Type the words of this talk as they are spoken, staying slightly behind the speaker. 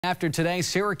After today,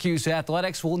 Syracuse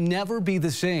athletics will never be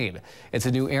the same. It's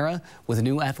a new era with a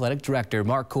new athletic director.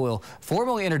 Mark Coyle,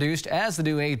 formally introduced as the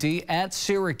new AD at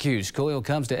Syracuse. Coyle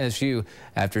comes to SU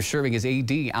after serving as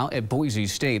AD out at Boise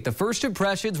State. The first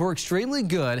impressions were extremely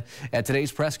good at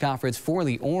today's press conference for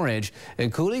the Orange,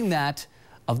 including that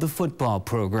of the football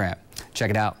program.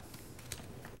 Check it out.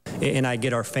 And I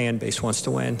get our fan base wants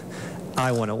to win.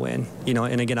 I want to win,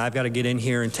 and again, I've got to get in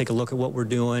here and take a look at what we're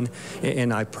doing,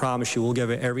 and I promise you we'll give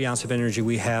it every ounce of energy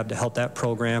we have to help that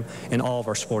program and all of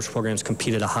our sports programs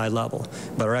compete at a high level.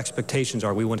 But our expectations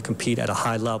are we want to compete at a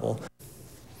high level.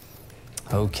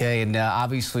 Okay, and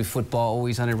obviously football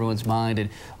always on everyone's mind, and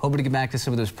hoping to get back to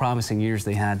some of those promising years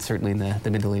they had, certainly in the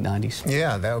mid to late 90s.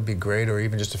 Yeah, that would be great, or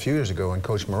even just a few years ago when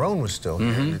Coach Marone was still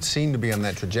here. It seemed to be on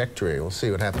that trajectory. We'll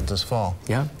see what happens this fall.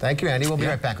 Yeah. Thank you, Andy. We'll be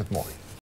right back with more.